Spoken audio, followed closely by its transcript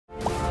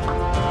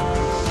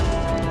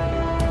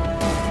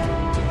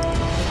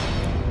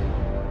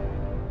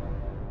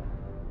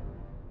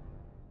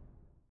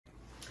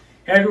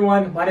Hey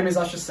everyone, my name is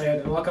Ashar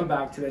Syed and welcome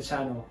back to the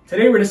channel.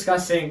 Today we're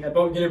discussing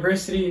about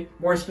university,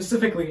 more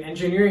specifically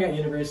engineering at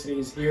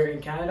universities here in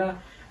Canada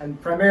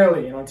and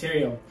primarily in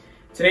Ontario.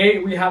 Today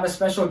we have a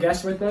special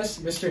guest with us,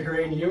 Mr.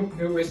 Haerain,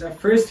 who is a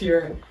first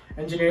year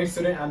engineering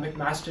student at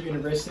McMaster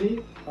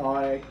University,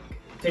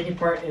 taking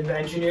part in the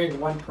Engineering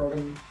 1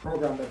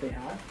 program that they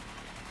have.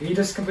 He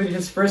just completed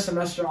his first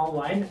semester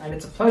online, and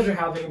it's a pleasure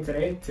having him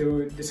today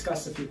to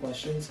discuss a few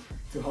questions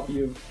to help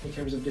you in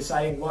terms of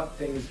deciding what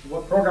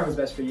program is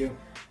best for you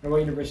and what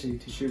university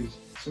to choose.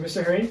 So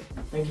Mr. Haerain,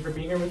 thank you for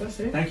being here with us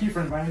today. Thank you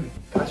for inviting me.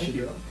 Thank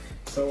you.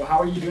 So how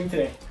are you doing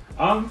today?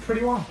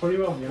 Pretty well,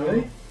 you know.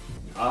 Really?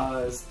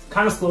 It's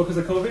kind of slow because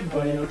of COVID,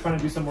 but you know, trying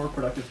to do some more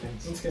productive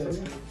things. That's good, that's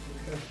good.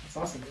 That's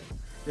awesome.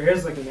 Your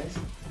hair's looking nice.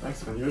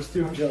 Thanks, man. Yours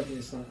too. I'm joking,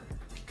 it's not.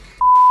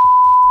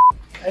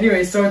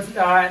 Anyway, so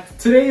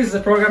today's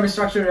program is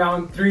structured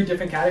around 3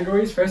 different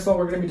categories. First of all,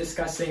 we're going to be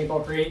discussing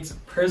about Haerain's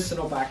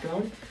personal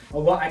background,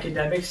 what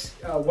academic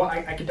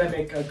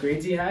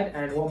grades he had,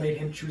 and what made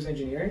him choose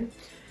engineering.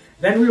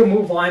 Then we will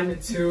move on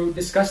to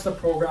discuss the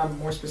program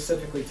more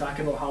specifically,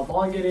 talking about how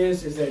long it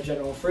is there a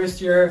general first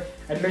year,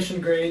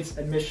 admission grades,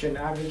 admission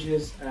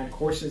averages, and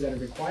courses that are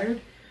required.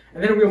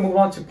 And then we'll move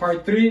on to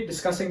part 3,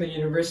 discussing the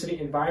university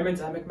environment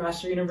at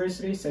McMaster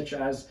University, such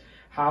as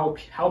how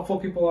helpful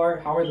people are,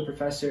 how are the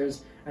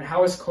professors, and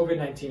how has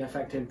COVID-19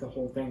 affected the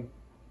whole thing.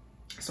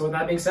 So with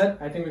that being said,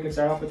 I think we can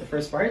start off with the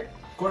first part.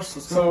 Of course,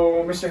 let's go.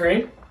 So Mr.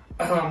 Haerain,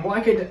 what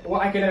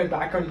academic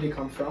background did you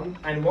come from,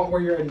 and what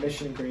were your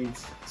admission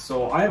grades?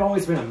 So I've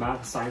always been a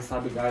math science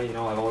type of guy, you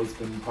know. I've always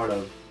been part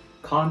of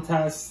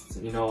contests,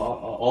 you know.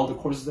 All the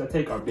courses I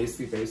take are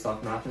basically based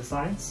off math and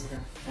science. Okay.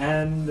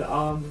 And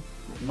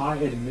my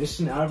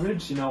admission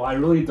average, you know, I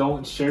really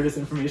don't share this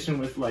information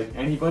with like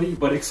anybody,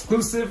 but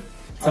exclusive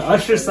to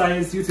Ashar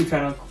Syed's YouTube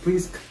channel.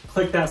 Please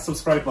click that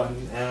subscribe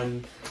button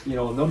and, you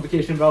know,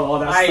 notification bell, all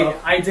that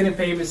stuff. I didn't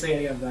pay him to say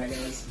any of that,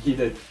 guys. He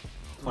did.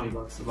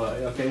 $20, but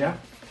okay, yeah.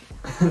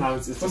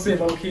 It's supposed to be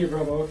low key,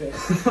 bro, but okay.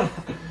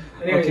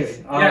 Anyways,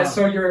 okay, yeah,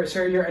 so your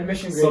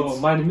admission grades. So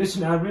my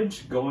admission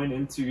average going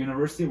into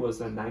university was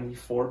a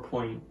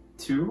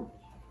 94.2,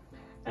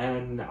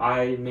 and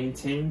I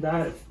maintained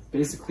that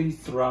basically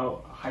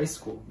throughout high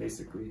school,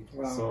 basically.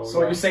 Wow.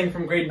 So you're saying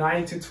from grade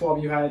 9 to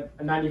 12 you had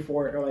a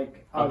 94 or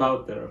like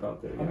about there.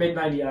 A mid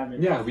 90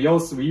 average. Yeah, we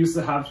used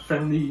to have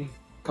friendly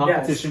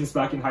competitions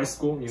back in high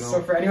school, you know.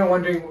 So for anyone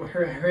wondering,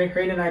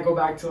 Haerain and I go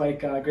back to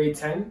like grade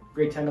 10,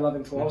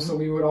 11, 12, so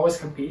we would always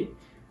compete.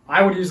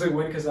 I would usually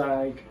win because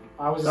I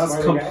was a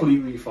smarter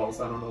completely guy.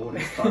 False. I don't know what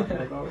he's talking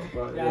about.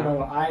 But yeah,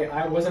 no,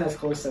 I wasn't as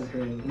close as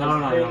Haerain.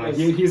 No.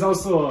 He's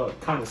also a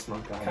kind of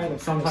smart guy. Kind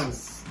of.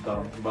 Sometimes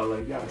dumb, but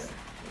like, yes. Yeah.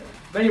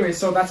 But anyway,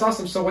 so that's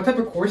awesome. So what type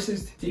of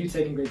courses did you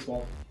take in grade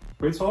 12?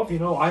 Grade 12, you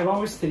know, I've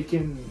always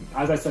taken,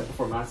 as I said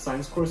before, math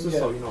science courses. Yeah.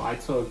 So, you know, I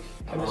took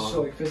chemistry,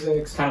 like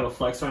physics. Kind of a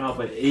flex right now,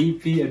 but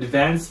AP,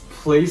 advanced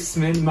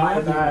placement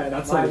math. My bad.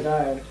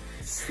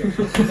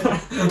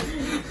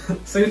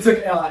 So you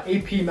took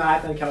AP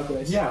math and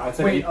calculus. Yeah, I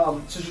took. Wait,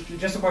 so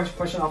just a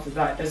question off of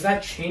that. Does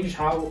that change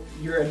how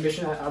your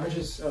admission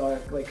averages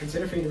like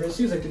considered for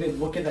universities? Like, do they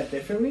look at that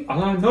differently?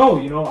 No,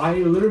 you know, I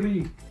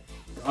literally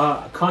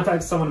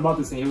contacted someone about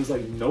this, and he was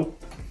like, "Nope."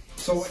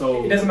 So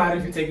it doesn't matter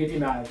if you take AP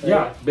math. Right?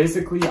 Yeah,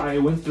 basically, I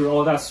went through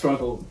all that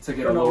struggle to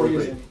get a lower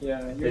grade.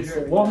 Yeah,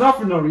 well, not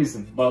for no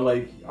reason, but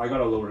like I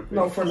got a lower grade.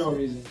 No, for no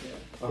reason.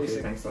 Yeah.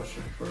 Okay, thanks,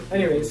 Ashar.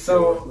 Anyway,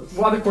 so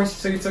what other courses?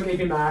 So you took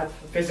AP math,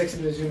 physics,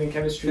 and assuming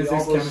chemistry.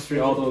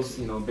 All those,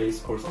 you know, base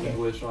courses, okay.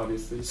 English,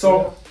 obviously.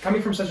 So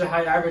coming from such a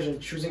high average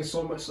and choosing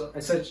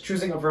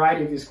choosing a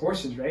variety of these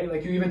courses, right?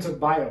 Like you even took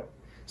bio.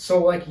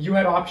 So like you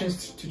had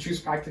options to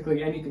choose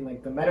practically anything,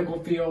 like the medical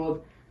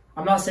field.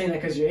 I'm not saying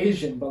that because you're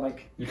Asian, but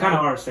like you kind of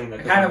are saying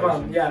that. Kind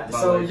of yeah.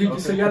 So like, you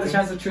had the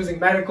chance of choosing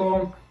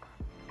medical,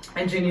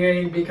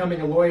 engineering,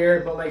 becoming a lawyer.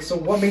 But like, so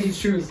what made you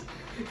choose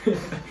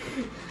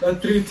the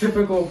 3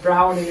 typical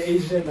brown and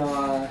Asian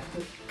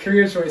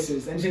career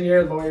choices: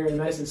 engineer, lawyer, and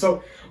medicine?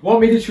 So what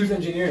made you choose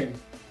engineering?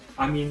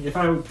 I mean, if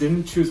I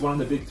didn't choose one of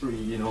the big 3,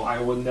 you know, I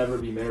would never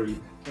be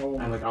married. Oh.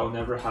 And like I would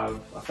never have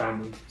a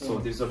family, so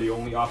these are the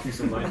only options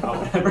in life I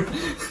would ever.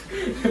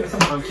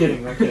 I'm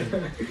kidding.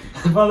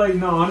 But like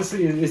no,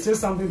 honestly, it's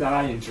just something that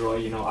I enjoy.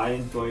 You know, I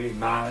enjoy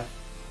math,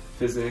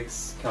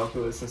 physics,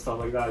 calculus, and stuff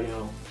like that. You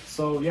know,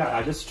 so yeah,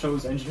 I just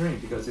chose engineering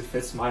because it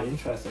fits my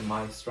interests and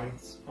my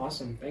strengths.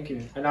 Awesome, thank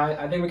you. And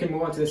I think we can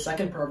move on to the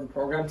second part of the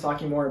program,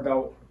 talking more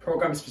about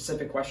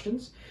program-specific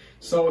questions.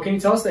 So can you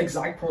tell us the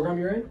exact program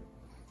you're in?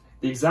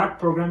 The exact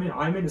programming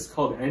I'm in is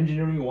called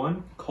Engineering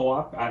 1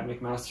 Co-op at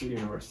McMaster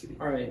University.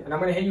 Alright, and I'm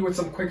going to hit you with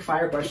some quick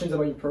fire questions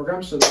about your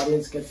program so the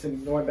audience gets to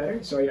know it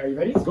better. So are you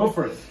ready? Go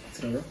for it. Let's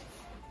go.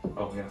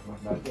 Oh yeah, my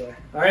bad. Yeah.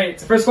 Alright,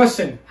 so first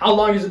question. How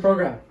long is the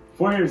program?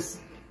 4 years.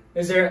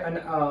 Is there an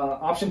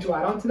option to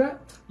add on to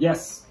that?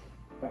 Yes.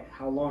 Wait,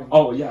 how long?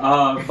 Oh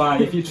yeah, but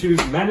if you choose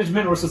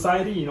management or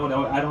society, you know,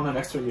 they'll add on an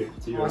extra year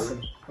to your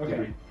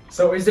degree.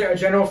 So is there a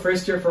general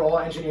first year for all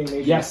engineering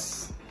majors?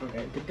 Yes.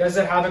 Okay. Does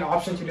it have an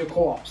option to do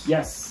co-ops?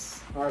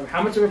 Yes.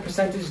 How much of a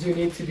percentage do you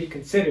need to be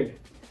considered?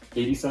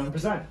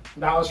 87%.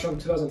 That was from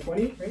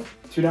 2020, right?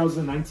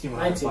 2019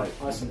 when I applied.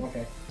 Awesome.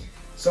 Okay.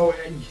 So,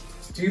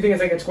 do you think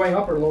it's going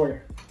up or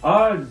lower?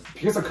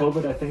 Because of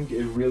COVID, I think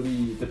it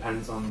really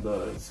depends on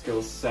the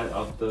skill set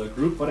of the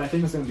group, but I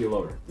think it's going to be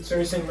lower. So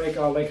you're saying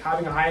like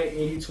having a high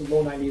 80 to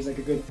low 90 is like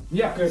a good...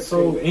 Yeah, good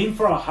so grade. aim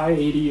for a high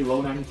 80,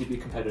 low 90 to be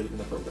competitive in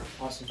the program.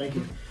 Awesome, thank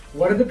you.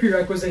 What are the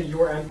prerequisite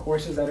URM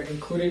courses that are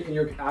included in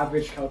your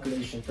average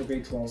calculation for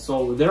grade 12?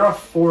 So there are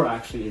 4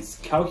 actually. It's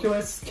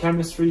calculus,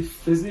 chemistry,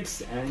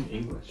 physics, and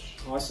English.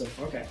 Awesome,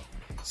 okay.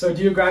 So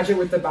do you graduate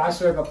with the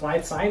Bachelor of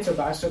Applied Science or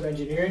Bachelor of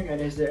Engineering,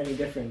 and is there any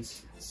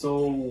difference?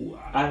 So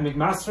at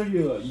McMaster,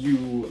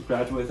 you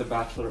graduate with a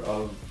Bachelor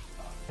of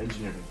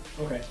Engineering.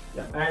 Okay.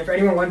 Yeah. And for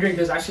anyone wondering,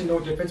 there's actually no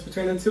difference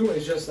between the two.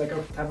 It's just like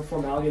a type of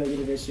formality that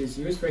universities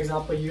use. For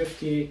example, U of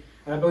T,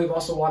 and I believe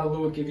also Waterloo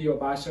will give you a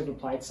Bachelor of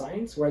Applied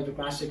Science, whereas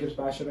McMaster gives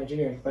Bachelor of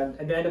Engineering. But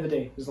at the end of the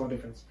day, there's no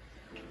difference.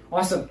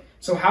 Awesome.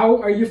 So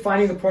how are you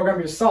finding the program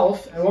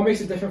yourself, and what makes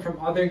it different from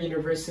other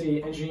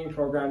university engineering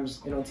programs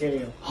in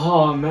Ontario?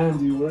 Oh man,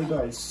 dude, where do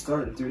I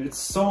start, dude? It's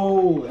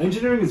so...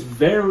 Engineering is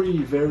very,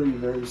 very,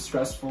 very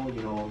stressful,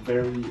 you know,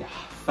 very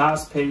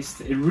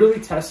fast-paced. It really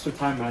tests your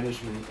time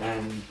management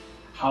and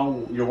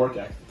how your work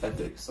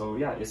ethic. So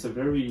yeah, it's a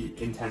very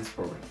intense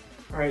program.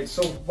 All right,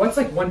 so what's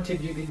like one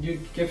tip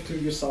you'd give to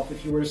yourself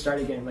if you were to start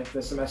again, like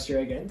the semester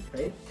again,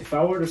 right? If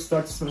I were to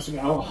start the semester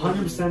again,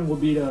 100%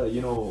 would be to,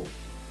 you know,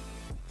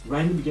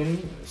 right in the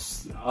beginning,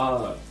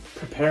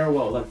 prepare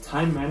well, like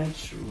time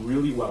manage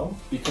really well,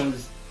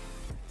 because,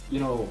 you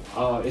know,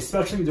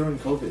 especially during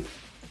COVID,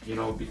 you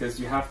know, because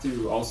you have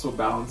to also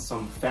balance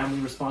some family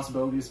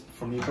responsibilities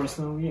for me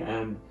personally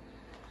and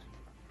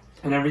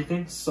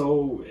everything.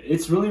 So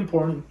it's really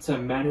important to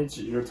manage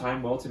your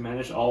time well, to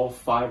manage all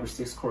 5 or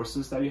 6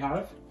 courses that you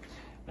have.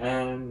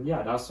 And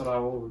yeah, that's what I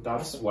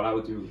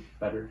would do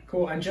better.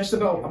 Cool. And just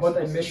about the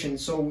admission,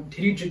 so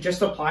did you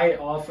just apply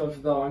off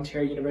of the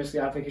Ontario University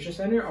Application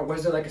Center, or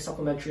was there like a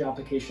supplementary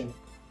application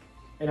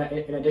in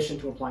addition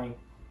to applying?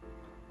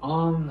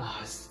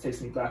 This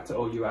takes me back to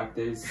OUAC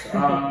days.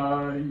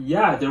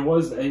 Yeah, there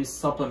was a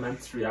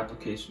supplementary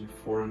application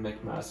for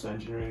McMaster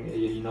Engineering.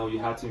 You know, you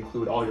had to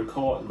include all your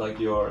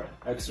your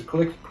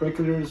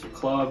extracurriculars, your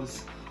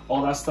clubs,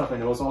 all that stuff,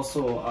 and there was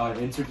also an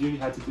interview you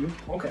had to do.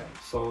 Okay.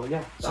 So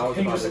yeah. So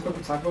can you just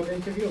quickly talk about the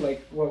interview?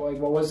 Like, what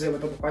was it?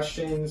 What the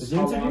questions? The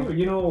interview,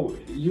 you know,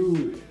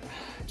 you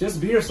just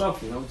be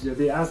yourself. You know,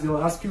 they'll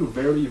ask you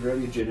very,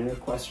 very generic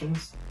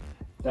questions.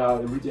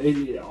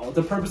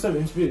 The purpose of the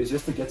interview is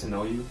just to get to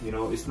know you. You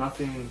know, it's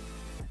nothing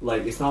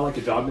like, it's not like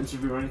a job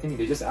interview or anything.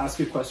 They just ask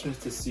you questions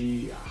to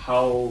see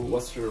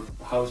how's your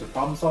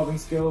problem solving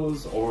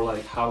skills, or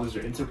like how's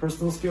your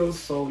interpersonal skills.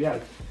 So yeah,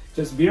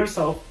 just be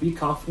yourself, be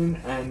confident,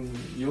 and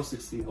you'll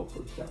succeed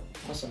hopefully. Yeah.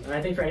 Awesome. And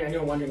I think for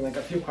anyone wondering, like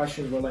a few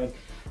questions were like,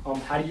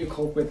 how do you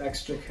cope with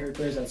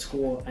extracurriculars at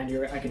school and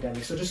your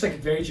academics? So just like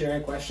very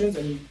generic questions,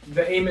 and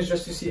the aim is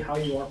just to see how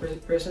you are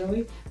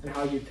personally and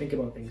how you think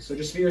about things. So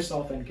just be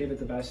yourself and give it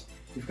the best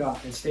you've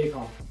got, and stay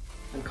calm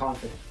and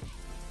confident.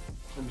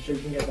 I'm sure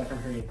you can get that from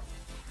Haerain.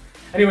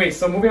 Anyway,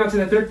 so moving on to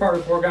the third part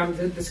of the program,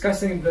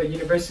 discussing the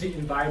university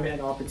environment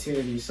and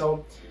opportunities.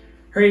 So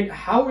Haerain,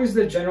 how is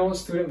the general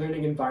student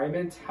learning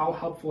environment? How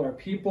helpful are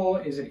people?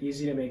 Is it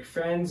easy to make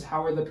friends?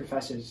 How are the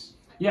professors?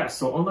 Yeah,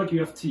 so unlike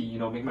U of T, you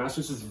know,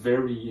 McMaster's is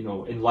very, you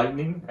know,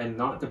 enlightening and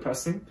not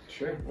depressing.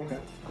 Sure, okay.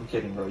 I'm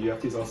kidding, bro. U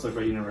of T is also a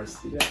great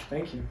university. Yeah,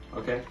 thank you.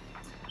 Okay.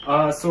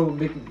 So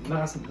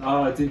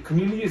the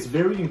community is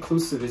very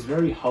inclusive, it's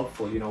very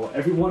helpful, you know,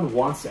 everyone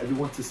wants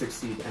everyone to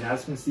succeed. And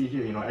as you can see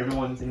here, you know,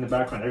 everyone's in the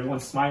background,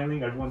 everyone's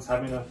smiling, everyone's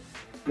having a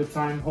good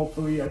time,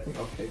 hopefully, I think,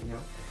 okay, you know.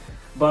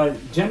 But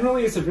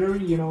generally, it's a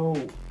very, you know,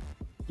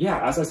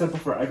 yeah, as I said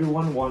before,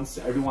 everyone wants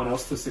everyone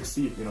else to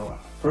succeed, you know.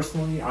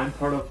 Personally, I'm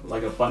part of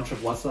like a bunch of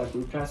WhatsApp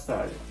group chats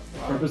that the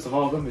purpose of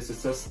all of them is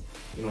to just,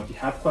 you know, if you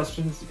have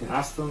questions, you can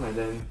ask them, and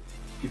then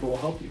people will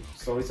help you.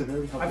 So it's a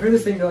very helpful. I've heard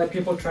this thing that like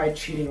people try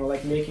cheating or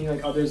like making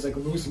like others like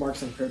lose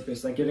marks on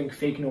purpose, like giving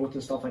fake notes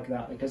and stuff like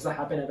that. Like, does that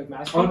happen at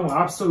McMaster? Oh no,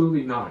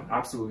 absolutely not.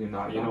 Absolutely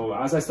not. You know,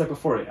 as I said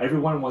before,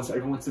 everyone wants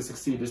everyone to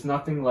succeed. There's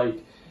nothing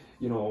like,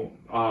 you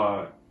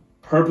know,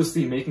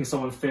 purposely making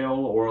someone fail,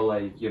 or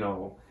like, you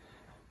know,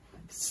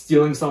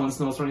 stealing someone's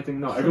notes or anything.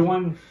 No,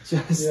 everyone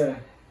just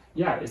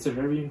yeah, it's a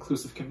very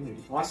inclusive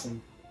community.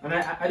 Awesome. And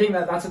I think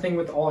that's the thing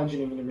with all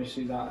engineering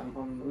universities.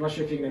 I'm not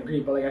sure if you can agree,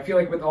 but like I feel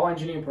like with all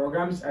engineering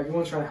programs,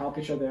 everyone's trying to help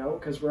each other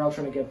out, because we're all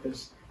trying to get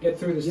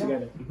through this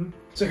together.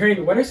 So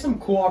Haerain, what are some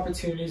cool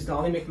opportunities that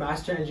only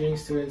McMaster engineering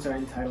students are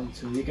entitled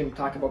to? You can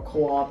talk about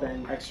co-op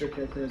and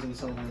extracurriculars and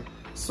so on.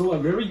 So a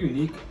very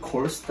unique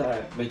course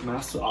that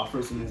McMaster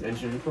offers in this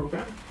engineering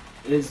program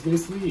is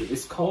basically,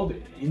 it's called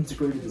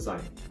integrated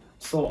design.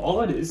 So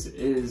all it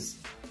is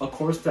a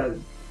course that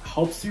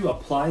helps you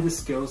apply the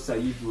skills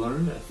that you've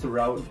learned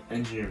throughout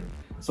engineering.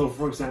 So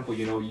for example,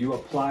 you know, you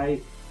apply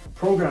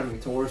programming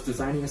towards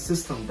designing a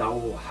system that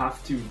will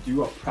have to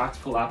do a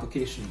practical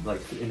application,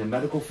 like in the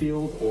medical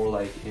field, or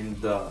like in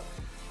the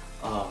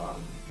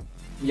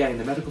yeah, in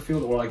the medical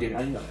field or like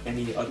in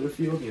any other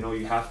field, you know,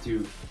 you have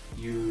to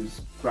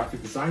use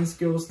graphic design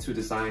skills to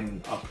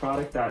design a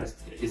product that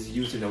is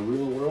used in the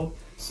real world.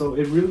 So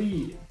it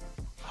really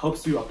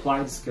helps you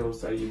apply the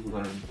skills that you've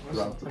learned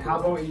throughout the How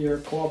about your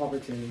co-op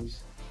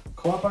opportunities?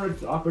 Co-op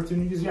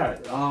opportunities, yeah.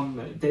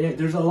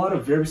 There's a lot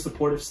of very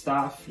supportive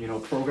staff, you know,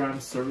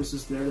 programs,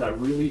 services there that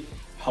really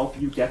help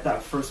you get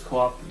that first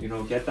co-op, you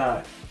know, get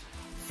that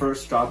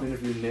first job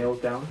interview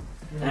nailed down.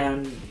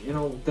 And you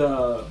know,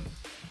 the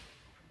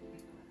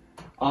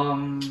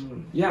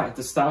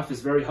staff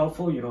is very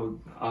helpful. You know,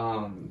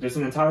 there's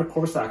an entire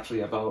course actually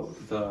about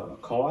the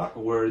co-op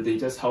where they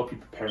just help you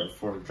prepare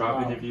for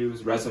job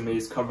interviews,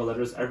 resumes, cover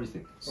letters,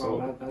 everything.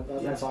 So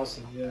that's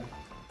awesome. Yeah.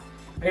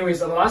 Anyways,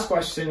 the last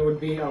question would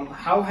be,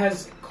 how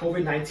has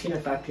COVID-19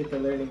 affected the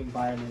learning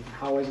environment?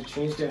 How has it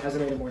changed it? Has it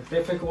made it more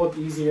difficult,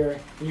 easier,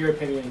 in your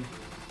opinion?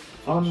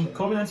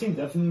 COVID-19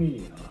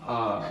 definitely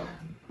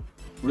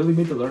really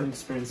made the learning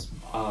experience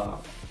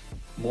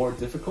more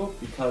difficult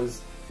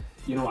because,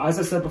 you know, as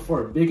I said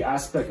before, a big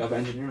aspect of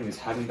engineering is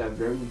having that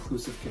very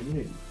inclusive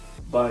community.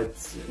 But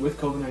with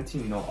COVID-19,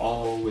 you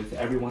know, with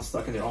everyone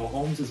stuck in their own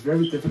homes, it's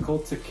very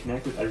difficult to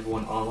connect with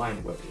everyone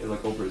online,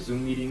 like over a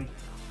Zoom meeting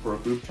or a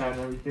group chat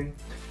and everything.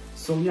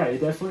 So yeah,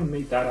 it definitely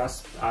made that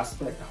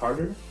aspect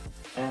harder.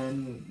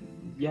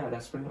 And yeah,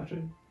 that's pretty much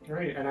it.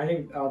 Right, and I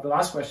think the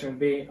last question would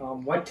be,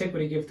 what tip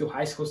would you give to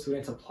high school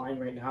students applying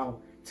right now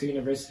to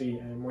university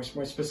and more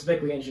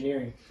specifically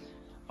engineering?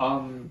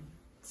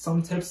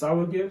 Some tips I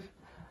would give.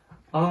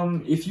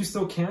 If you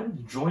still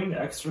can, join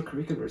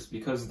extracurriculars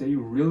because they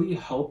really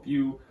help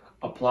you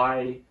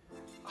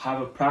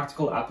have a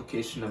practical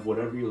application of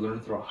whatever you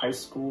learn throughout high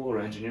school or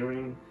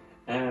engineering.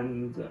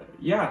 And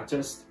yeah,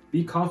 just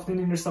be confident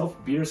in yourself,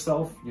 be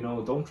yourself, you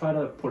know, don't try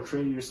to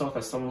portray yourself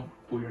as someone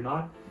who you're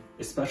not,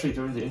 especially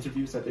during the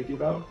interviews that they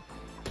give out.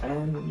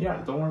 And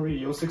yeah, don't worry,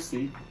 you'll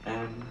succeed,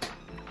 and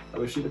I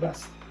wish you the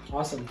best.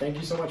 Awesome, thank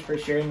you so much for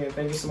sharing and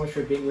thank you so much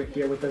for being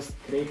here with us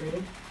today,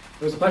 Haerain.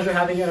 It was a pleasure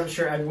having you, and I'm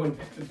sure everyone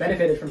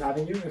benefited from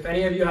having you. If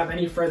any of you have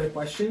any further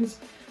questions,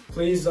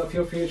 please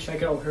feel free to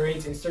check out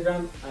Haerain's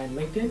Instagram and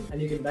LinkedIn,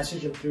 and you can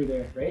message him through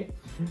there, right?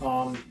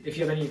 If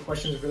you have any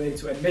questions related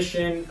to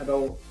admission,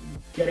 about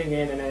getting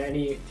in, and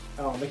any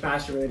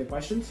McMaster related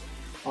questions.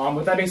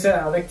 With that being said,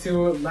 I'd like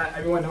to let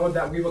everyone know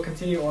that we will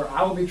continue, or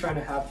I will be trying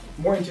to have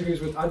more interviews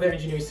with other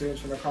engineering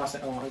students from across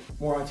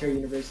more Ontario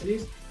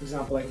universities, for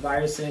example, like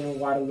Ryerson,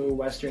 Waterloo,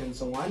 Western, and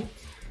so on.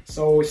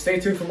 So stay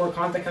tuned for more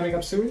content coming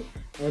up soon.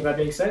 And with that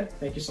being said,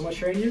 thank you so much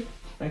for having you.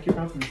 Thank you for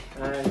having me.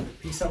 And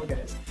peace out,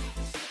 guys.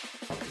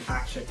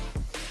 Action.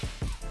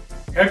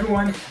 Hey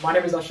everyone, my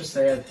name is Ashar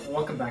Syed, and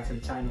welcome back to the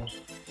channel.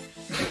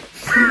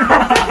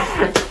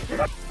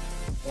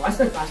 Why is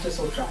McMaster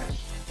so trash?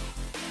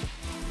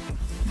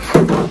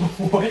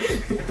 What?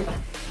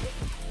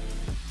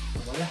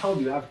 Why the hell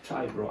do you have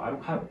chai, bro? I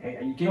don't have.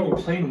 You gave me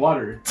plain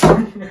water.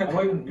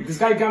 This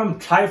guy got him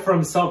chai for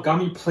himself, got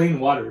me plain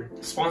water.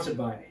 Sponsored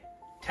by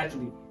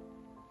Tetley.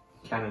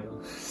 Canada.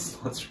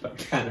 Sponsored by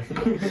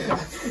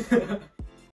Canada.